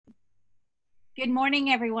Good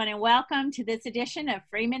morning, everyone, and welcome to this edition of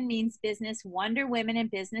Freeman Means Business Wonder Women in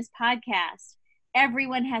Business podcast.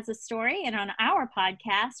 Everyone has a story, and on our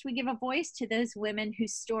podcast, we give a voice to those women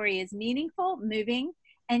whose story is meaningful, moving,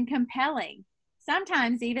 and compelling,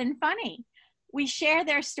 sometimes even funny. We share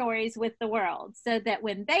their stories with the world so that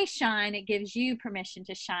when they shine, it gives you permission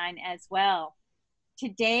to shine as well.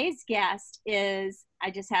 Today's guest is, I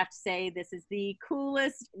just have to say, this is the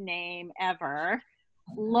coolest name ever.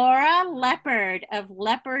 Laura Leppard of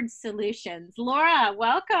Leppard Solutions. Laura,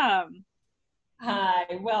 welcome. Hi.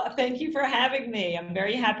 Well, thank you for having me. I'm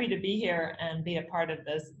very happy to be here and be a part of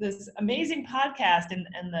this amazing podcast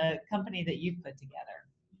and the company that you've put together.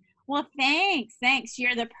 Well, thanks.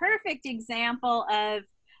 You're the perfect example of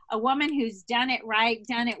a woman who's done it right,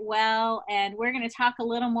 done it well, and we're going to talk a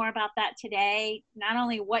little more about that today, not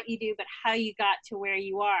only what you do, but how you got to where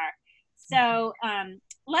you are. So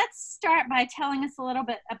let's start by telling us a little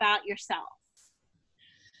bit about yourself.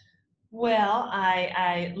 Well,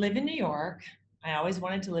 I live in New York. I always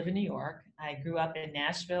wanted to live in New York. I grew up in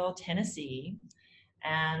Nashville, Tennessee,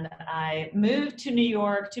 and I moved to New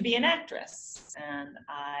York to be an actress. And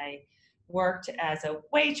I worked as a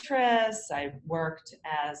waitress. I worked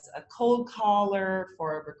as a cold caller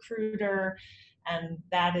for a recruiter. And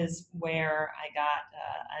that is where I got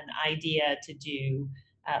an idea to do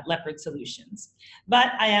Leppard Solutions.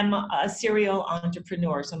 But I am a serial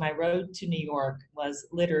entrepreneur, so my road to New York was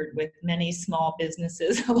littered with many small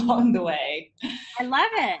businesses along the way. I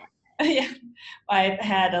love it. Yeah, I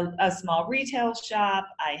had a small retail shop.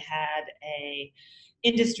 I had a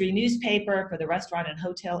industry newspaper for the restaurant and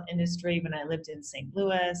hotel industry when I lived in St.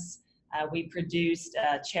 Louis. We produced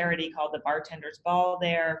a charity called the Bartender's Ball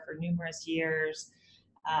there for numerous years.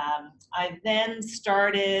 I then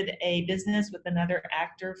started a business with another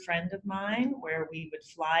actor friend of mine where we would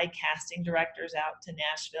fly casting directors out to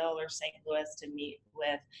Nashville or St. Louis to meet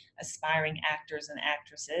with aspiring actors and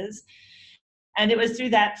actresses. And it was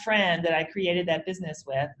through that friend that I created that business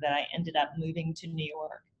with that I ended up moving to New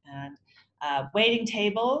York and waiting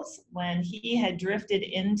tables when he had drifted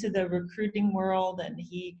into the recruiting world, and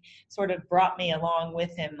he sort of brought me along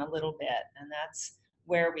with him a little bit. And that's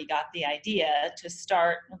where we got the idea to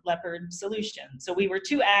start Leppard Solutions. So we were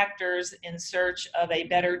two actors in search of a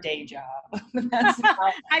better day job.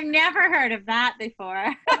 I've never heard of that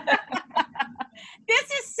before.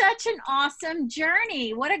 This is such an awesome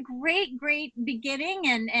journey. What a great beginning.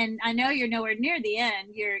 And I know you're nowhere near the end.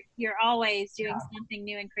 You're always doing something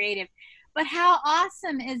new and creative. But how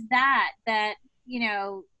awesome is that, you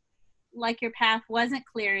know, like your path wasn't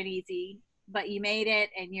clear and easy, but you made it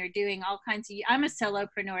and you're doing all kinds of, I'm a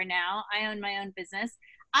solopreneur now. I own my own business.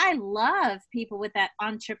 I love people with that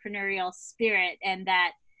entrepreneurial spirit and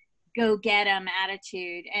that go get 'em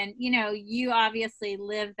attitude. And, you know, you obviously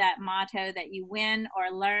live that motto that you win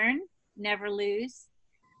or learn, never lose.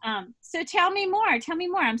 So tell me more.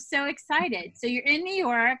 I'm so excited. So you're in New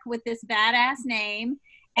York with this badass name,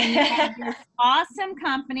 and you have this awesome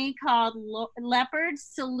company called Leppard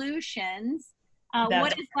Solutions.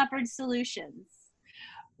 What is Leppard Solutions?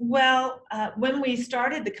 Well, when we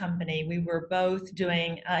started the company, we were both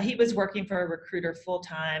doing, he was working for a recruiter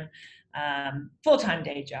full-time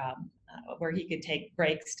day job where he could take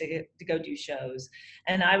breaks to go do shows.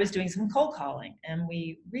 And I was doing some cold calling. And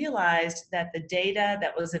we realized that the data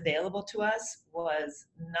that was available to us was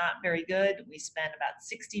not very good. We spent about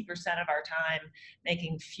 60% of our time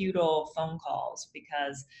making futile phone calls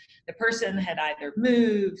because the person had either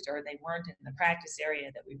moved or they weren't in the practice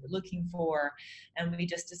area that we were looking for. And we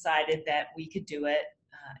just decided that we could do it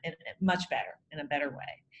much better, in a better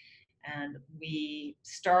way. And we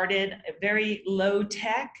started a very low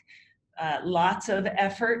tech, lots of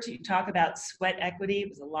effort. You talk about sweat equity. It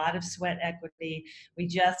was a lot of sweat equity. We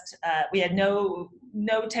had no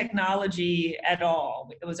technology at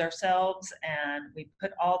all. It was ourselves, and we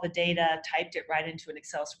put all the data, typed it right into an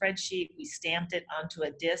Excel spreadsheet. We stamped it onto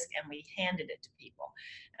a disk, and we handed it to people.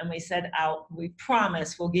 And we said, we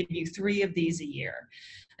promise we'll give you 3 of these a year.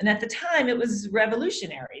 And at the time, it was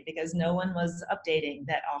revolutionary because no one was updating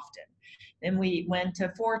that often. Then we went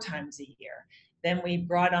to 4 times a year. Then we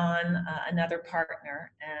brought on another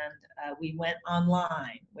partner, and we went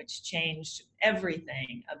online, which changed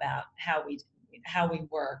everything about how we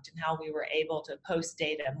worked and how we were able to post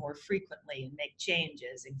data more frequently and make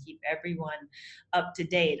changes and keep everyone up to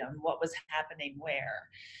date on what was happening where.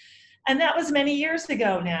 And that was many years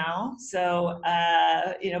ago now. So,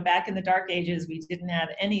 back in the dark ages, we didn't have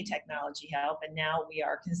any technology help, and now we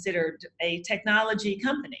are considered a technology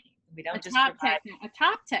company. We don't just provide a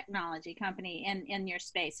top technology company in your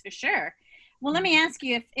space, for sure. Well, let me ask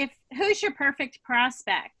you, if who's your perfect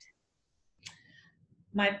prospect?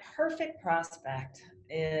 My perfect prospect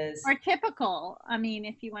is, or typical? I mean,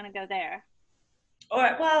 if you want to go there.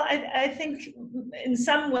 or well, I think in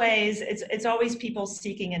some ways it's always people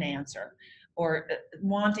seeking an answer or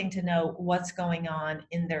wanting to know what's going on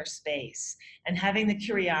in their space and having the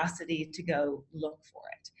curiosity to go look for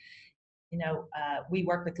it. We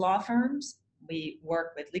work with law firms, we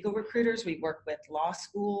work with legal recruiters, we work with law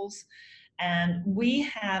schools, and we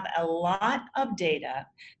have a lot of data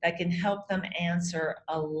that can help them answer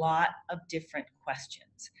a lot of different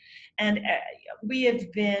questions. And we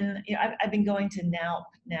have been, I've been going to NALP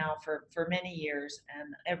now for many years,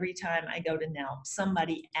 and every time I go to NALP,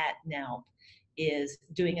 somebody at NALP is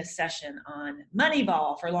doing a session on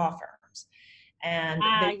Moneyball for law firms. And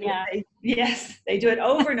Yeah. yes, they do it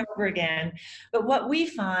over and over again. But what we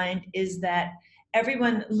find is that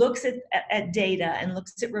everyone looks at data and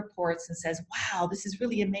looks at reports and says, wow, this is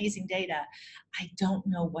really amazing data. I don't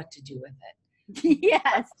know what to do with it.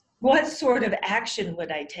 Yes. What sort of action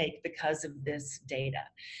would I take because of this data?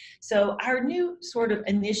 So our new sort of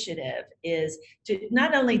initiative is to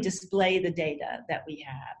not only display the data that we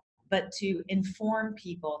have, but to inform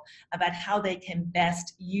people about how they can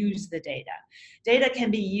best use the data. Data can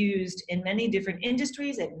be used in many different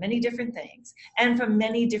industries and many different things, and from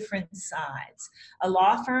many different sides. A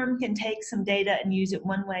law firm can take some data and use it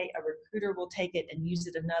one way, a recruiter will take it and use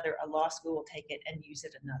it another, a law school will take it and use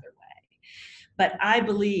it another way. But I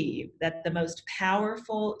believe that the most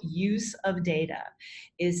powerful use of data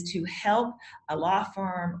is to help a law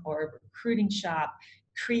firm or a recruiting shop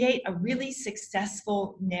create a really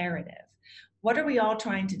successful narrative. What are we all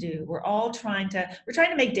trying to do? We're trying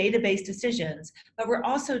to make database decisions, but we're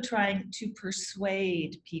also trying to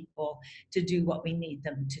persuade people to do what we need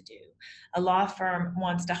them to do. A law firm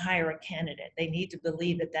wants to hire a candidate. They need to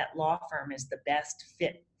believe that that law firm is the best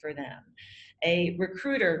fit for them. A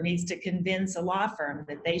recruiter needs to convince a law firm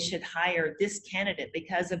that they should hire this candidate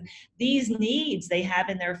because of these needs they have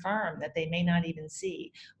in their firm that they may not even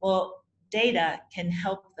see. Well, data can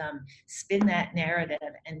help them spin that narrative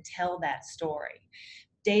and tell that story.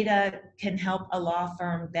 Data can help a law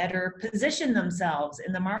firm better position themselves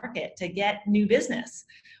in the market to get new business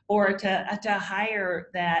or to hire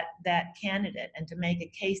that candidate and to make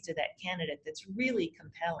a case to that candidate that's really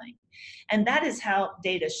compelling. And that is how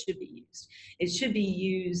data should be used. It should be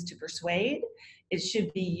used to persuade. It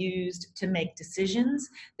should be used to make decisions.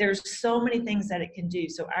 There's so many things that it can do.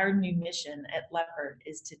 So our new mission at Leopard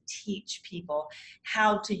is to teach people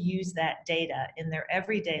how to use that data in their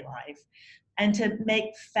everyday life and to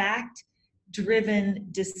make fact-driven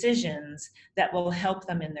decisions that will help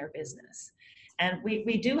them in their business. And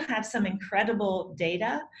we do have some incredible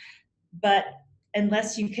data, but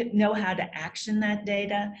unless you know how to action that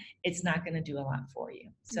data, it's not going to do a lot for you.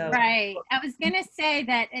 So right. I was going to say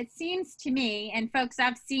that it seems to me, and folks,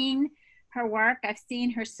 I've seen her work, I've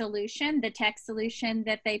seen her solution, the tech solution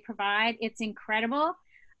that they provide. It's incredible.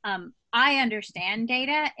 I understand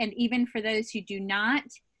data, and even for those who do not,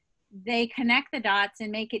 they connect the dots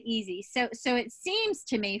and make it easy. So it seems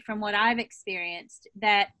to me from what I've experienced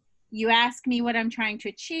that you ask me what I'm trying to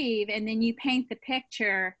achieve, and then you paint the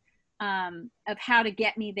picture of how to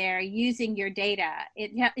get me there using your data.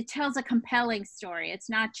 It tells a compelling story. It's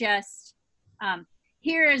not just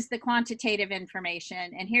here is the quantitative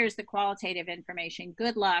information and here's the qualitative information.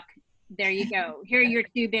 Good luck. There you go. Here are your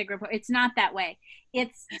two big reports. It's not that way.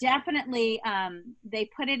 It's definitely, they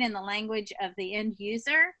put it in the language of the end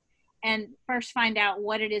user and first find out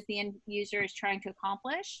what it is the end user is trying to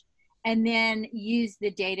accomplish, and then use the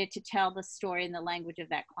data to tell the story in the language of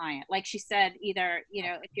that client. Like she said, either,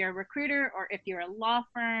 if you're a recruiter or if you're a law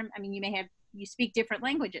firm, I mean, you speak different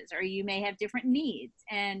languages or you may have different needs.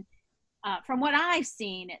 And from what I've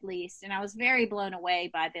seen, at least, and I was very blown away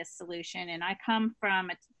by this solution. And I come from,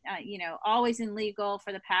 always in legal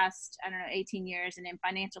for the past, 18 years, and in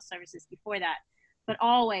financial services before that, but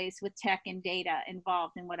always with tech and data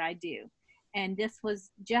involved in what I do. And this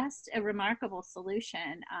was just a remarkable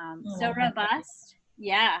solution. So robust.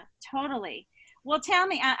 Yeah, totally. Well, tell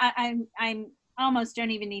me, I'm almost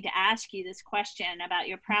don't even need to ask you this question about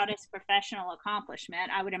your proudest professional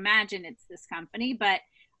accomplishment. I would imagine it's this company, but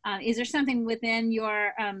is there something within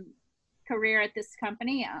your career at this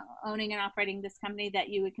company, owning and operating this company, that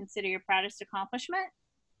you would consider your proudest accomplishment?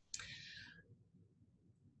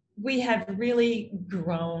 We have really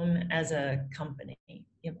grown as a company.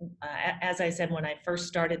 As I said, when I first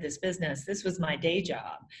started this business, this was my day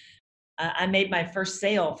job. I made my first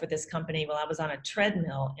sale for this company while I was on a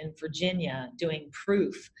treadmill in Virginia doing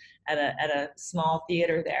proof at a small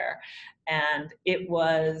theater there. And it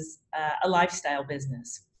was a lifestyle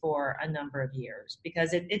business. for a number of years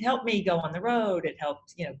because it helped me go on the road. It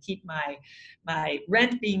helped, keep my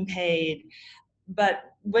rent being paid.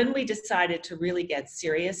 But when we decided to really get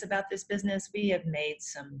serious about this business, we have made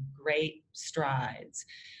some great strides.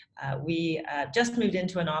 We just moved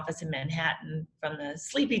into an office in Manhattan from the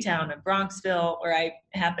sleepy town of Bronxville, where I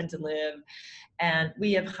happen to live. And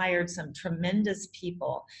we have hired some tremendous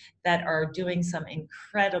people that are doing some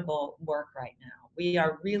incredible work right now.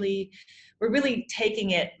 We're really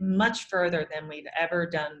taking it much further than we've ever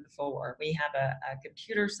done before. We have a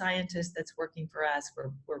computer scientist that's working for us.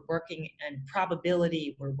 We're working in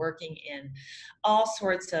probability. We're working in all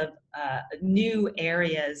sorts of new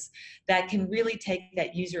areas that can really take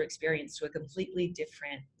that user experience to a completely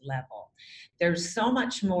different level. There's so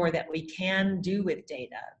much more that we can do with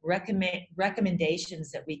data,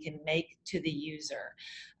 recommendations that we can make to the user,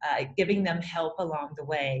 giving them help along the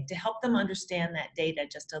way to help them understand that data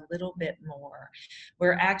just a little bit more.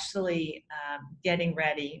 We're actually getting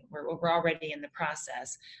ready, we're already in the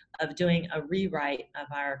process of doing a rewrite of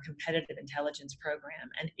our competitive intelligence program,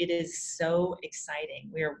 and it is so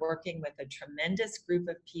exciting. We are working with a tremendous group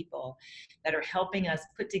of people that are helping us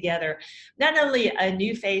put together not only a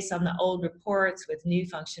new face on the old reports with new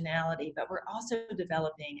functionality, but we're also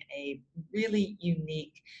developing a really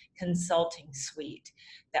unique consulting suite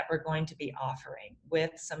that we're going to be offering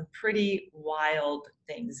with some pretty wild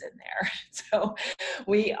things in there. So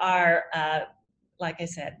we are, like I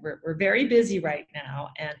said, we're very busy right now,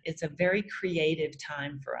 and it's a very creative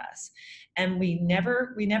time for us. And we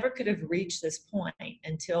never could have reached this point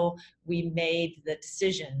until we made the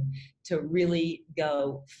decision to really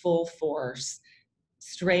go full force,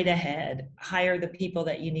 straight ahead, hire the people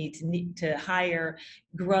that you need to hire,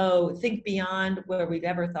 grow, think beyond where we've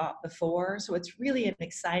ever thought before. So it's really an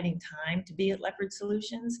exciting time to be at Leopard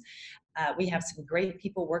Solutions. We have some great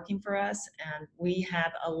people working for us, and we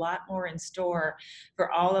have a lot more in store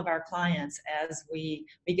for all of our clients as we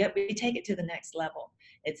take it to the next level.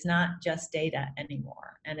 It's not just data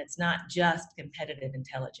anymore, and it's not just competitive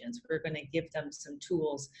intelligence. We're going to give them some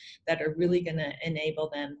tools that are really going to enable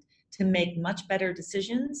them to make much better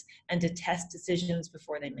decisions and to test decisions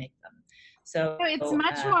before they make them. So it's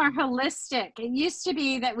much more holistic. It used to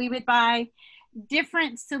be that we would buy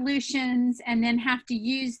different solutions and then have to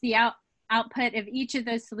use the output of each of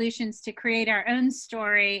those solutions to create our own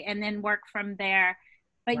story and then work from there.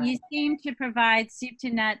 But right. You seem to provide soup to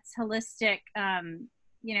nuts, holistic,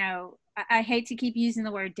 I hate to keep using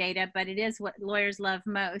the word data, but it is what lawyers love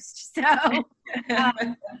most. So,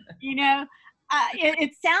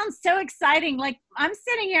 it sounds so exciting. Like, I'm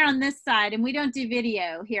sitting here on this side, and we don't do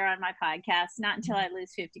video here on my podcast, not until I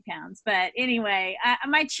lose 50 pounds. But anyway,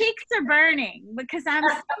 my cheeks are burning because I'm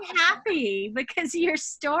so happy because of your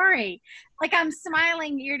story. Like, I'm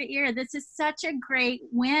smiling ear to ear. This is such a great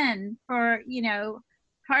win for,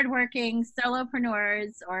 hardworking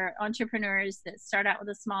solopreneurs or entrepreneurs that start out with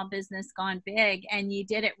a small business gone big, and you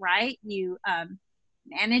did it right. You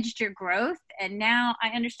managed your growth, and now I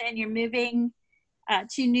understand you're moving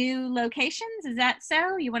to new locations. Is that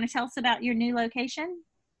so? You want to tell us about your new location?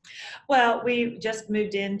 Well, we just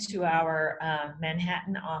moved into our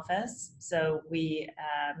Manhattan office. So we've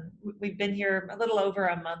been here a little over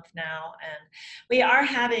a month now, and we are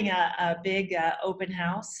having a big open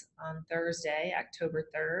house on Thursday, October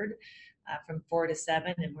 3rd. From 4 to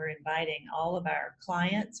 7, and we're inviting all of our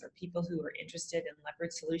clients or people who are interested in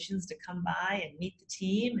Leopard Solutions to come by and meet the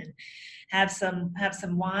team and have some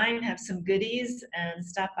wine, have some goodies, and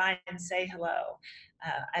stop by and say hello.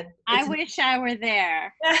 I wish I were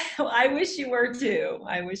there. I wish you were too.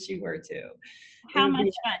 How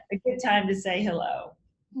much fun! A good time to say hello.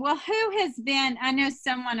 Well, who has been, I know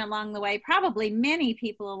someone along the way, probably many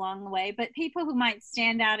people along the way, but people who might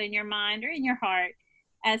stand out in your mind or in your heart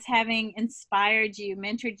as having inspired you,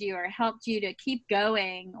 mentored you, or helped you to keep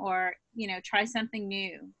going or, try something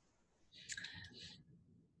new?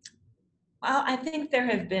 Well, I think there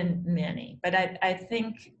have been many, but I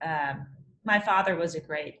think my father was a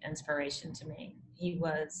great inspiration to me. He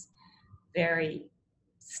was very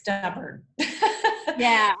stubborn.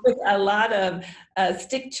 Yeah. With a lot of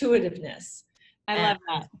stick-to-itiveness. I love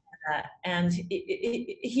that. And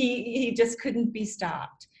he just couldn't be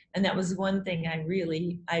stopped. And that was one thing I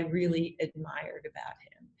really admired about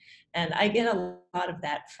him. And I get a lot of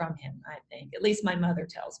that from him, I think. At least my mother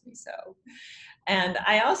tells me so. And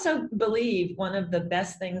I also believe one of the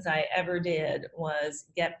best things I ever did was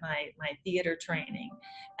get my theater training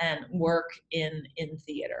and work in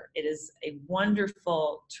theater. It is a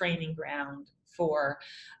wonderful training ground for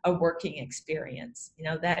a working experience.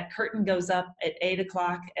 That curtain goes up at 8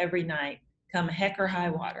 o'clock every night. come heck or high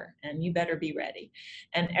water, and you better be ready.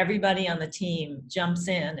 And everybody on the team jumps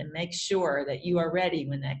in and makes sure that you are ready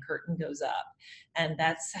when that curtain goes up. And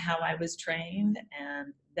that's how I was trained,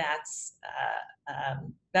 and that's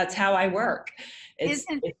how I work.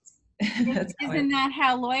 Isn't That's how isn't that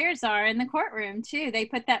how lawyers are in the courtroom too? They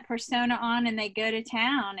put that persona on and they go to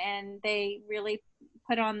town and they really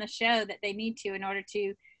put on the show that they need to in order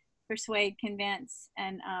to persuade, convince,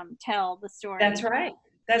 and tell the story. That's right.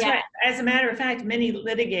 That's right. As a matter of fact, many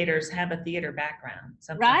litigators have a theater background.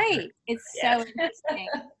 Right. It's so interesting.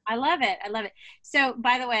 I love it. I love it. So,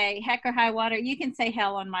 by the way, heck or high water, you can say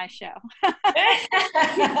hell on my show. Okay.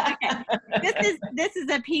 This is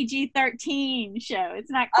a PG-13 show.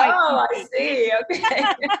 It's not quite. Oh, PG. I see. Okay.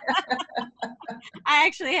 I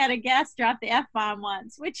actually had a guest drop the F-bomb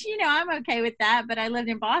once, which, I'm okay with that, but I lived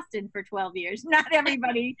in Boston for 12 years. Not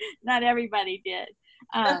everybody did.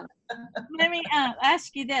 Let me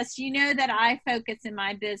ask you this. You know that I focus in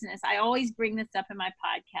my business. I always bring this up in my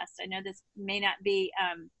podcast. I know this may not be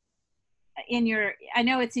I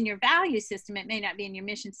know it's in your value system. It may not be in your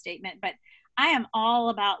mission statement, but I am all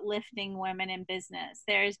about lifting women in business.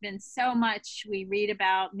 There's been so much we read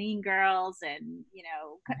about mean girls and,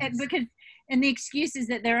 and the excuse is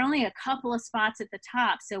that there are only a couple of spots at the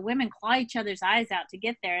top. So women claw each other's eyes out to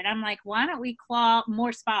get there. And I'm like, why don't we claw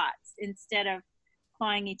more spots instead of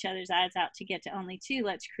clawing each other's eyes out to get to only 2?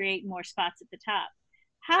 Let's create more spots at the top.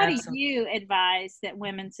 How do you advise that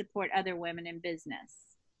women support other women in business?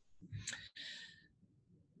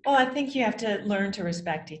 Well, I think you have to learn to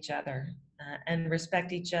respect each other and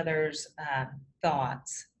respect each other's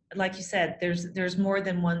thoughts. Like you said, there's more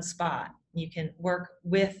than one spot. You can work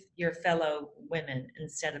with your fellow women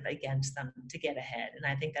instead of against them to get ahead. And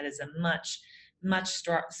I think that is a much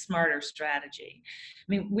smarter strategy. I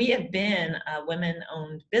mean, we have been a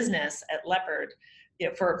women-owned business at Leopard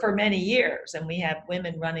for many years, and we have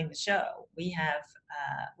women running the show.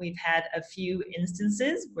 We've had a few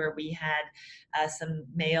instances where we had some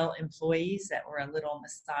male employees that were a little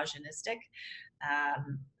misogynistic.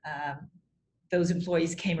 Those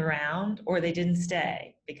employees came around, or they didn't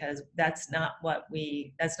stay, because that's not what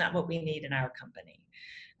we need in our company.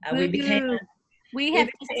 We have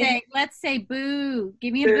to say, let's say boo.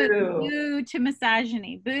 Give me a boo. Boo to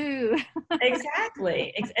misogyny. Boo.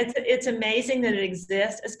 Exactly. It's amazing that it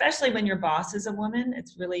exists, especially when your boss is a woman.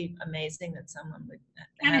 It's really amazing that someone would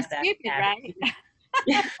have that stupid, attitude. Right?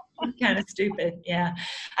 Yeah, kind of stupid. Yeah,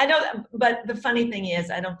 I know. But the funny thing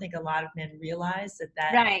is, I don't think a lot of men realize that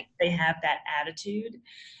right. They have that attitude.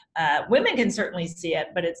 Women can certainly see it,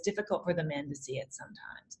 but it's difficult for the men to see it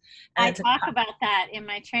sometimes. And I talk about that in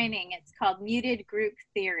my training. It's called muted group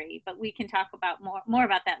theory, but we can talk about more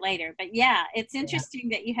about that later. But yeah, it's interesting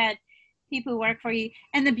that you had people who work for you.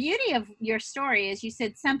 And the beauty of your story is you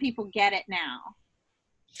said some people get it now.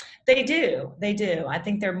 They do. I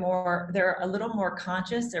think they're a little more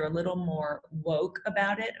conscious. They're a little more woke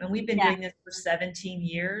about it. And we've been doing this for 17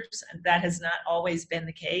 years, and that has not always been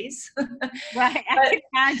the case. Right. I can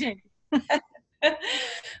imagine.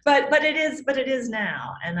 but it is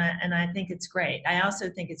now, and I think it's great. I also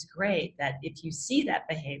think it's great that if you see that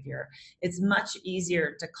behavior, it's much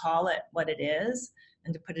easier to call it what it is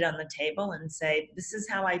and to put it on the table and say, this is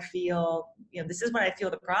how I feel, this is what I feel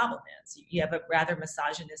the problem is. You have a rather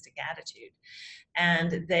misogynistic attitude,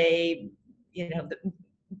 and they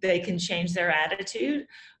can change their attitude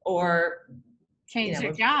or change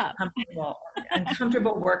their job.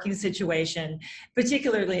 Uncomfortable working situation,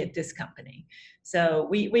 particularly at this company. So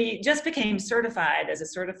we just became certified as a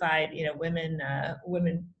certified,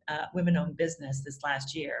 women-owned business this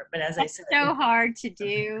last year. But as I said, so hard to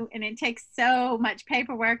do, and it takes so much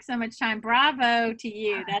paperwork, so much time. Bravo to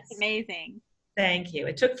you. That's amazing. Thank you.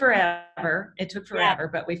 It took forever.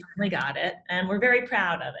 But we finally got it, and we're very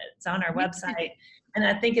proud of it. It's on our website, and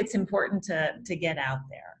I think it's important to get out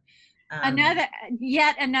there.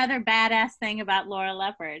 Yet another badass thing about Laura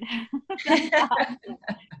Leopard.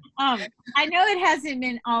 I know it hasn't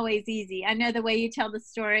been always easy. I know the way you tell the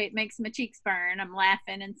story, it makes my cheeks burn. I'm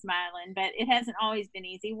laughing and smiling, but it hasn't always been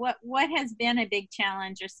easy. What has been a big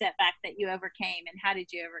challenge or setback that you overcame, and how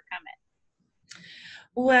did you overcome it?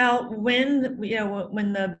 Well, when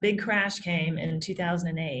the big crash came in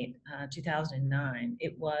 2008, 2009,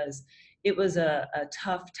 it was a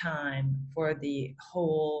tough time for the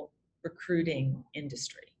whole recruiting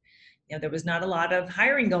industry. There was not a lot of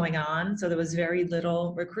hiring going on, so there was very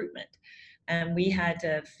little recruitment. And we had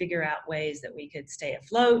to figure out ways that we could stay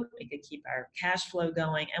afloat, we could keep our cash flow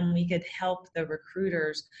going, and we could help the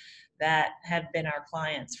recruiters that had been our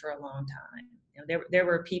clients for a long time. There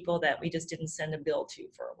were people that we just didn't send a bill to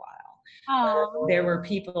for a while. Oh, There were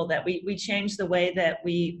people that we changed the way that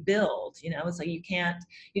we build, so you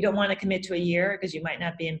don't want to commit to a year because you might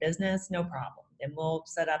not be in business, no problem. Then we'll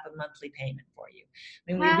set up a monthly payment for you.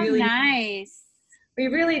 I mean, how nice. we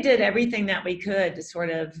really did everything that we could to sort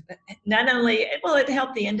of not only, well, it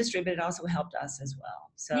helped the industry, but it also helped us as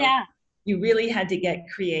well. So Yeah. you really had to get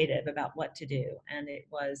creative about what to do. And it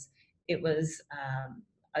was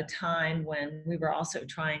a time when we were also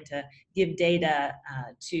trying to give data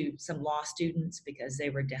to some law students because they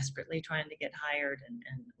were desperately trying to get hired and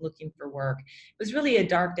looking for work. It was really a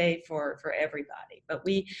dark day for everybody, but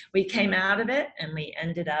we came out of it and we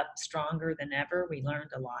ended up stronger than ever. We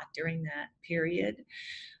learned a lot during that period.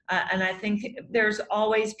 And I think there's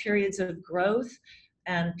always periods of growth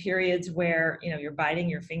and periods where you're biting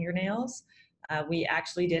your fingernails. We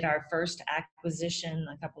actually did our first acquisition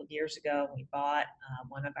a couple of years ago. We bought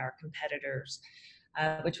one of our competitors,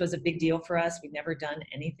 which was a big deal for us. We'd never done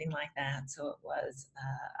anything like that. So it was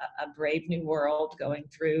a brave new world going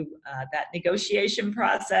through that negotiation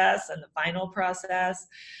process and the final process.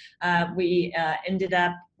 We ended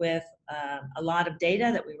up with a lot of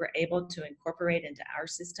data that we were able to incorporate into our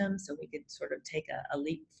system so we could sort of take a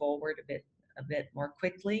leap forward a bit more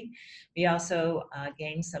quickly. We also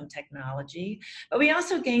gained some technology, but we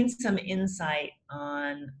also gained some insight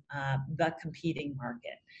on the competing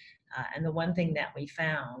market. And the one thing that we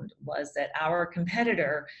found was that our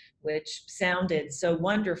competitor, which sounded so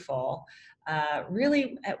wonderful,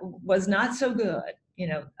 really was not so good.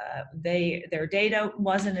 Their data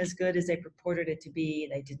wasn't as good as they purported it to be.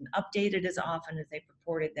 They didn't update it as often as they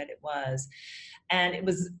purported that it was. And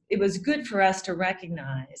it was good for us to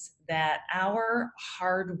recognize that our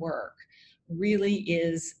hard work really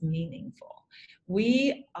is meaningful.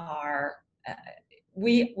 We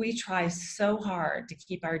try so hard to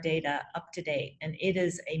keep our data up to date, and it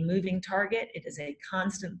is a moving target. It is a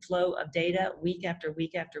constant flow of data week after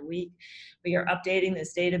week after week. We are updating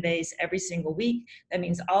this database every single week. That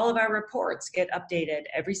means all of our reports get updated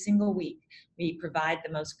every single week. We provide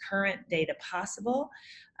the most current data possible,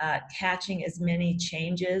 catching as many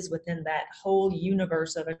changes within that whole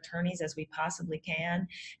universe of attorneys as we possibly can.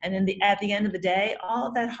 And then at the end of the day, all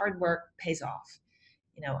of that hard work pays off.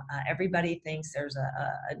 Everybody thinks there's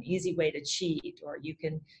an easy way to cheat, or you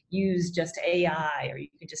can use just AI, or you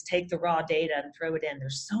can just take the raw data and throw it in.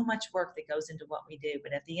 There's so much work that goes into what we do,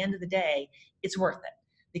 but at the end of the day, it's worth it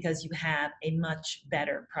because you have a much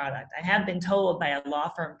better product. I have been told by a law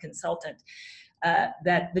firm consultant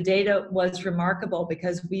that the data was remarkable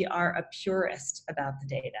because we are a purist about the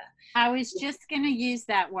data. I was just going to use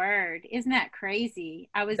that word. Isn't that crazy?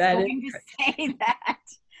 I was That going to say that.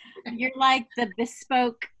 You're like the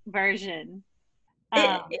bespoke version.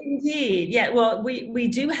 Indeed. Yeah. Well, we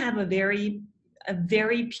do have a very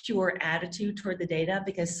pure attitude toward the data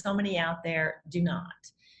because so many out there do not.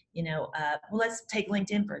 Well, let's take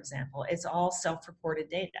LinkedIn, for example. It's all self-reported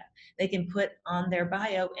data. They can put on their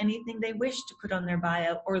bio anything they wish to put on their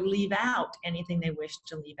bio or leave out anything they wish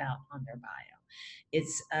to leave out on their bio.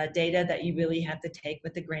 It's data that you really have to take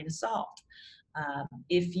with a grain of salt.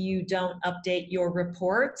 If you don't update your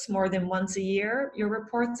reports more than once a year, your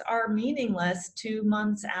reports are meaningless 2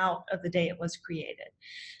 months out of the day it was created.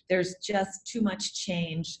 There's just too much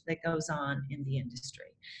change that goes on in the industry.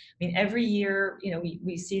 I mean, every year,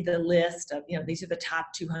 we see the list of, these are the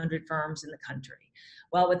top 200 firms in the country.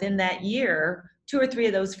 Well, within that year, 2 or 3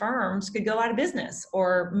 of those firms could go out of business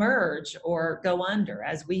or merge or go under,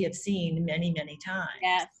 as we have seen many, many times.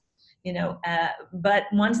 Yes. But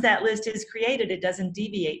once that list is created, it doesn't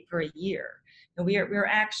deviate for a year. And we're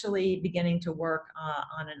actually beginning to work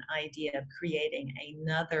on an idea of creating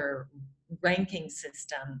another ranking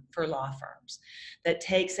system for law firms that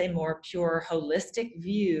takes a more pure, holistic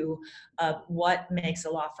view of what makes a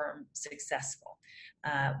law firm successful.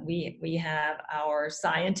 We have our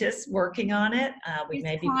scientists working on it. We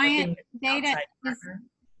may be working with an outside partner.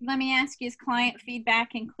 Let me ask you, is client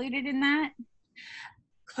feedback included in that?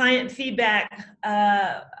 Client feedback,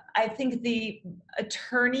 I think the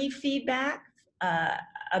attorney feedback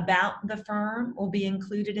about the firm will be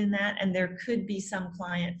included in that, and there could be some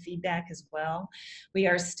client feedback as well. We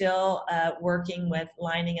are still working with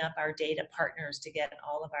lining up our data partners to get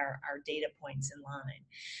all of our data points in line.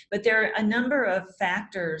 But there are a number of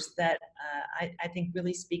factors that I think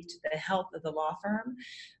really speak to the health of the law firm,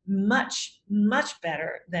 much, much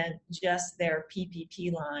better than just their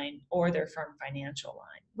PPP line or their firm financial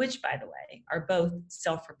line, which, by the way, are both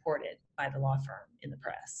self-reported by the law firm in the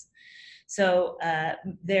press. So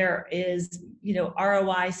there is,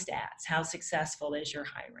 ROI stats. How successful is your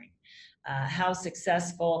hiring? How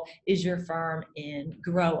successful is your firm in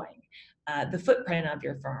growing? the footprint of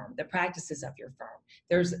your firm, the practices of your firm.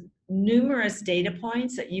 There's numerous data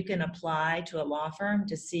points that you can apply to a law firm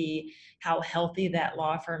to see how healthy that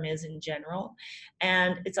law firm is in general.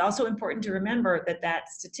 And it's also important to remember that that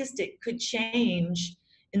statistic could change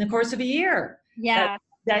in the course of a year. Yeah.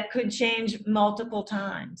 That could change multiple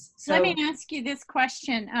times. So let me ask you this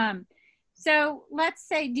question. So let's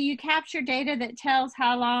say, do you capture data that tells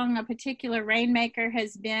how long a particular rainmaker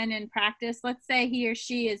has been in practice? Let's say he or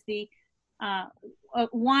she is the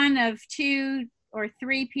one of 2 or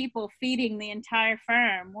 3 people feeding the entire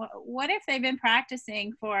firm. What if they've been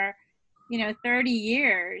practicing for, 30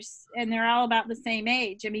 years and they're all about the same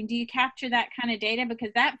age? I mean, do you capture that kind of data?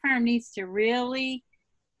 Because that firm needs to really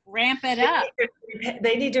ramp it up.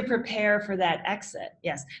 They need to prepare for that exit.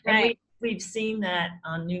 Yes. And right. we've seen that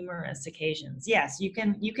on numerous occasions. Yes, you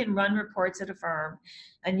can run reports at a firm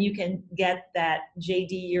and you can get that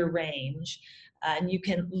JD year range, and you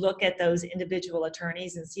can look at those individual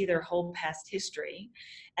attorneys and see their whole past history.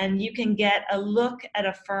 And you can get a look at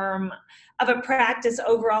a firm, of a practice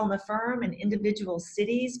overall in the firm and individual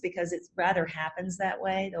cities, because it rather happens that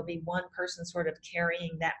way. There'll be one person sort of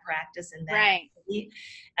carrying that practice in that right. city.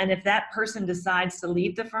 And if that person decides to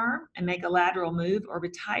leave the firm and make a lateral move or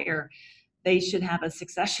retire, they should have a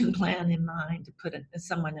succession plan in mind to put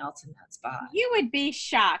someone else in that spot. You would be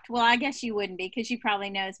shocked. Well, I guess you wouldn't be, because you probably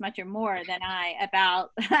know as much or more than I about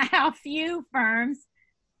how few firms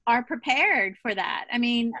are prepared for that. I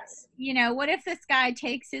mean, yes. What if this guy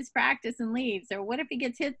takes his practice and leaves? Or what if he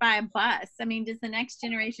gets hit by a bus? I mean, does the next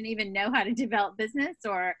generation even know how to develop business,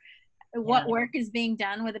 or what work is being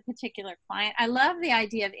done with a particular client? I love the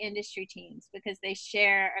idea of industry teams, because they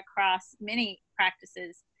share across many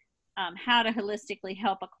practices how to holistically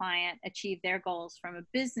help a client achieve their goals from a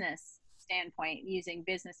business standpoint using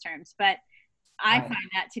business terms. But I find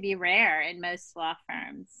that to be rare in most law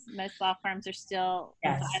firms. Most law firms are still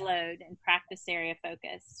siloed and practice area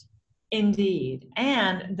focused. Indeed.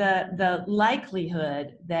 And the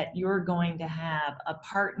likelihood that you're going to have a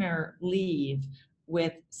partner leave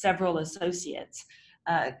with several associates,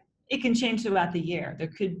 it can change throughout the year. There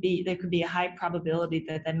could be a high probability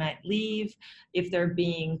that they might leave if they're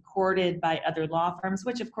being courted by other law firms,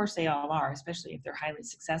 which of course they all are, especially if they're highly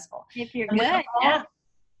successful. If you're good,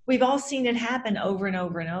 we've all seen it happen over and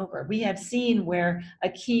over and over. We have seen where a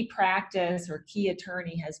key practice or key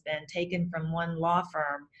attorney has been taken from one law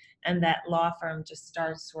firm, and that law firm just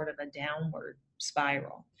starts sort of a downward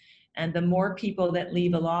spiral. And the more people that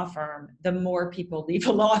leave a law firm, the more people leave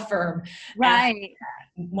a law firm. Right.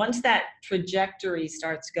 Once that trajectory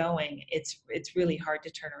starts going, it's really hard to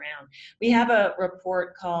turn around. We have a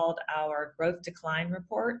report called our growth decline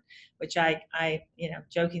report, which I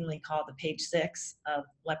jokingly call the page 6 of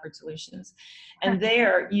Leopard Solutions. And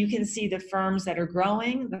there you can see the firms that are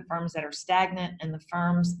growing, the firms that are stagnant, and the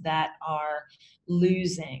firms that are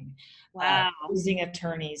losing. Losing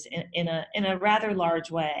attorneys in a rather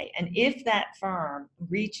large way. And if that firm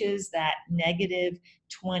reaches that negative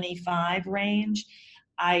 25 range,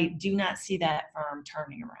 I do not see that firm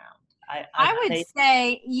turning around. I would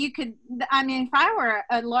say you could, I mean, if I were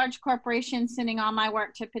a large corporation sending all my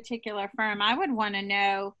work to a particular firm, I would want to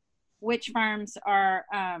know which firms are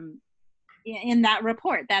in that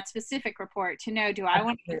report, that specific report, to know, do I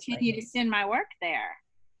want to continue to send my work there?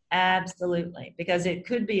 Absolutely, because it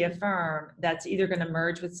could be a firm that's either going to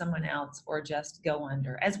merge with someone else or just go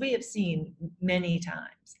under, as we have seen many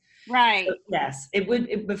times. Right. So, yes,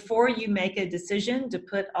 before you make a decision to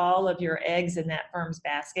put all of your eggs in that firm's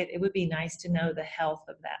basket, it would be nice to know the health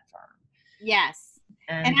of that firm. Yes.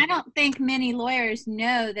 And I don't think many lawyers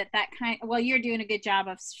know that well, you're doing a good job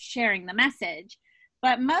of sharing the message,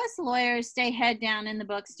 but most lawyers stay head down in the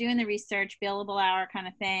books, doing the research, billable hour kind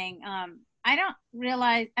of thing. I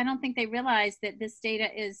don't think they realize that this data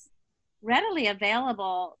is readily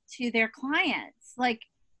available to their clients. Like,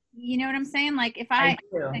 you know what I'm saying? Like, if I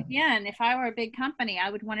were a big company, I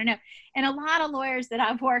would want to know. And a lot of lawyers that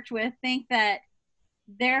I've worked with think that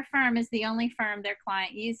their firm is the only firm their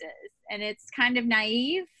client uses. And it's kind of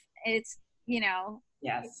naive. It's, it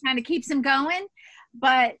kind of keeps them going.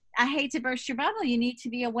 But I hate to burst your bubble. You need to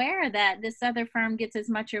be aware that this other firm gets as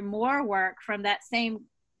much or more work from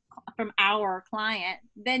our client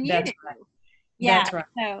than you do. Right. Yeah. That's right.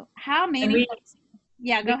 So how many?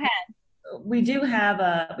 Go ahead. We do have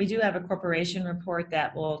a corporation report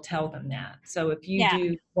that will tell them that. So if you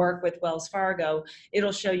do work with Wells Fargo,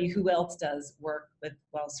 it'll show you who else does work with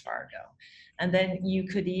Wells Fargo. And then you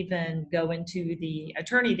could even go into the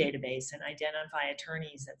attorney database and identify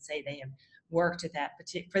attorneys that say they have worked at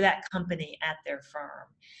for that company at their firm.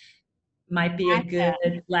 might be a Gotcha.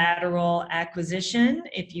 good lateral acquisition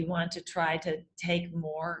if you want to try to take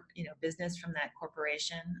more, business from that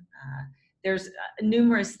corporation. There's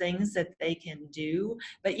numerous things that they can do,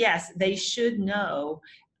 but yes, they should know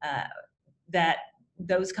uh, that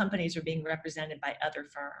those companies are being represented by other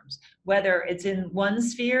firms, whether it's in one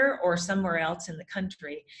sphere or somewhere else in the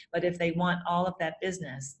country. But if they want all of that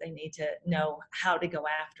business, they need to know how to go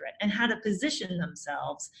after it and how to position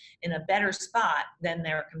themselves in a better spot than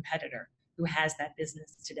their competitor who has that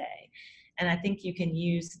business today. And I think you can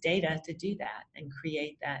use data to do that and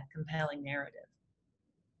create that compelling narrative.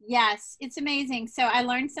 Yes, it's amazing. So I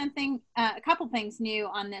learned something, a couple things new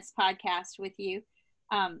on this podcast with you.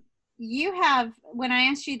 You have, when I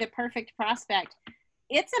asked you the perfect prospect,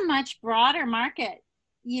 it's a much broader market,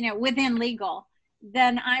 within legal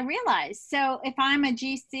than I realized. So if I'm a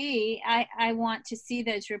GC, I want to see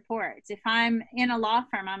those reports. If I'm in a law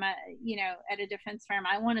firm, I'm at a defense firm,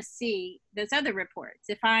 I want to see those other reports.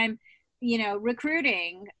 If I'm,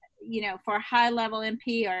 recruiting, for a high level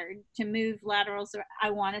MP or to move laterals, I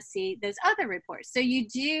want to see those other reports. So you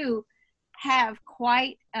do have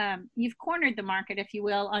quite, you've cornered the market, if you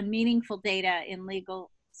will, on meaningful data in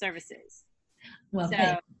legal services. Well,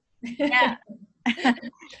 so, yeah.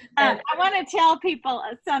 I want to tell people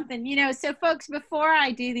something, so folks, before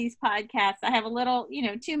I do these podcasts, I have a little,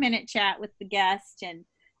 2-minute chat with the guest. And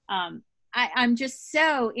I'm just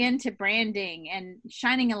so into branding and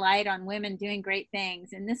shining a light on women doing great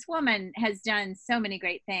things. And this woman has done so many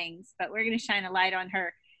great things, but we're going to shine a light on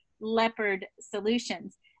her Leopard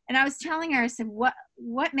Solutions. And I was telling her, I said,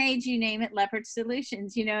 what made you name it Leopard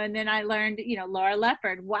Solutions? And then I learned, Laura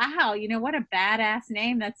Leopard. Wow. What a badass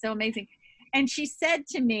name. That's so amazing. And she said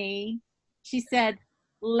to me,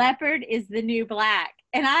 leopard is the new black.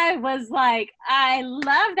 And I was like, I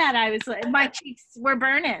love that. I was like, my cheeks were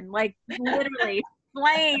burning, like literally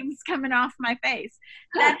flames coming off my face.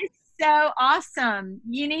 That is so awesome.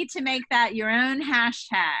 You need to make that your own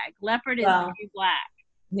hashtag. Leopard is the new black.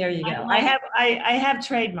 There you go. I have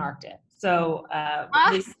trademarked it. So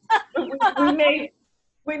awesome.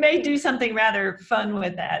 we may do something rather fun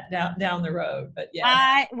with that down the road. But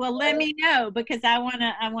yeah. Well, let me know, because I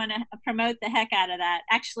wanna promote the heck out of that.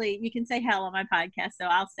 Actually, you can say hell on my podcast, so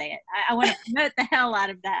I'll say it. I want to promote the hell out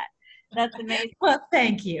of that. That's amazing. Well,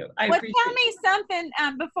 thank you. Tell me something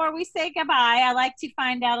before we say goodbye. I like to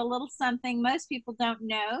find out a little something most people don't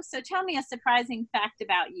know. So tell me a surprising fact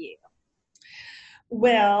about you.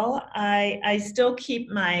 Well, I still keep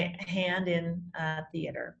my hand in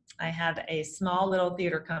theater. I have a small little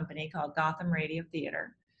theater company called Gotham Radio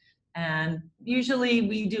Theater. And usually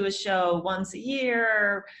we do a show once a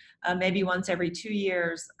year, maybe once every 2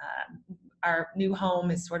 years. Our new home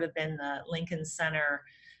has sort of been the Lincoln Center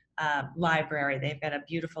library. They've got a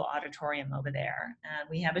beautiful auditorium over there. And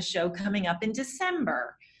we have a show coming up in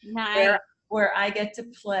December. Nice. where I get to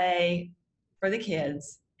play for the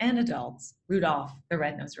kids and adults, Rudolph the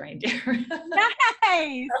Red-Nosed Reindeer.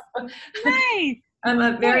 Nice. Nice. I'm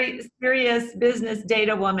a very serious business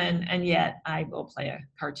data woman, and yet I will play a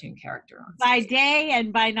cartoon character on stage. By day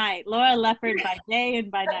and by night. Laura Leopard by day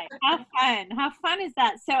and by night. How fun. How fun is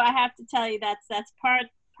that? So I have to tell you, that's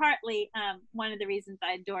partly one of the reasons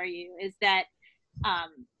I adore you, is that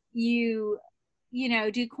you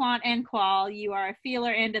do quant and qual. You are a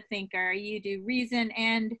feeler and a thinker. You do reason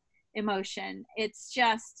and emotion. It's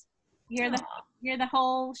just you're the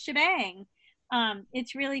whole shebang.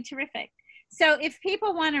 It's really terrific. So if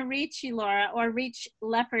people want to reach you, Laura, or reach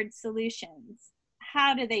Leopard Solutions,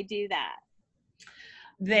 how do they do that?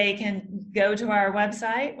 They can go to our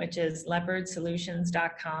website, which is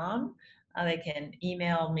leopardsolutions.com. They can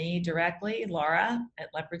email me directly,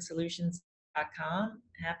 laura@leopardsolutions.com.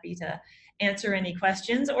 Happy to answer any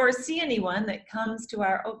questions or see anyone that comes to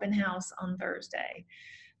our open house on Thursday.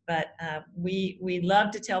 But we love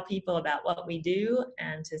to tell people about what we do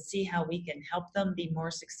and to see how we can help them be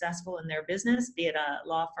more successful in their business, be it a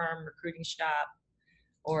law firm, recruiting shop,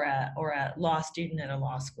 or a law student at a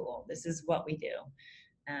law school. This is what we do.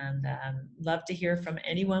 And love to hear from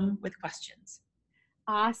anyone with questions.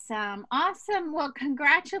 Awesome. Awesome. Well,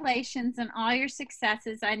 congratulations on all your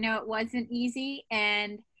successes. I know it wasn't easy,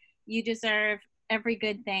 and you deserve every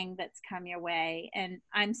good thing that's come your way. And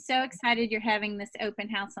I'm so excited you're having this open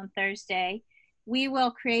house on Thursday. We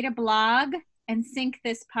will create a blog and sync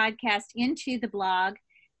this podcast into the blog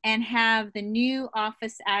and have the new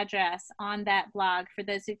office address on that blog for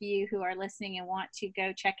those of you who are listening and want to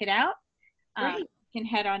go check it out. You can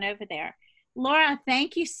head on over there. Laura,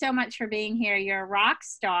 thank you so much for being here. You're a rock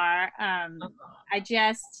star. I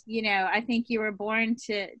just, I think you were born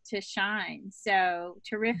to shine. So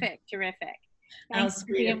terrific, terrific. Thanks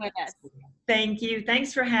for being with us. Thank you.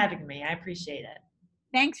 Thanks for having me. I appreciate it.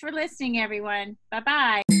 Thanks for listening, everyone.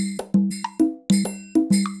 Bye-bye.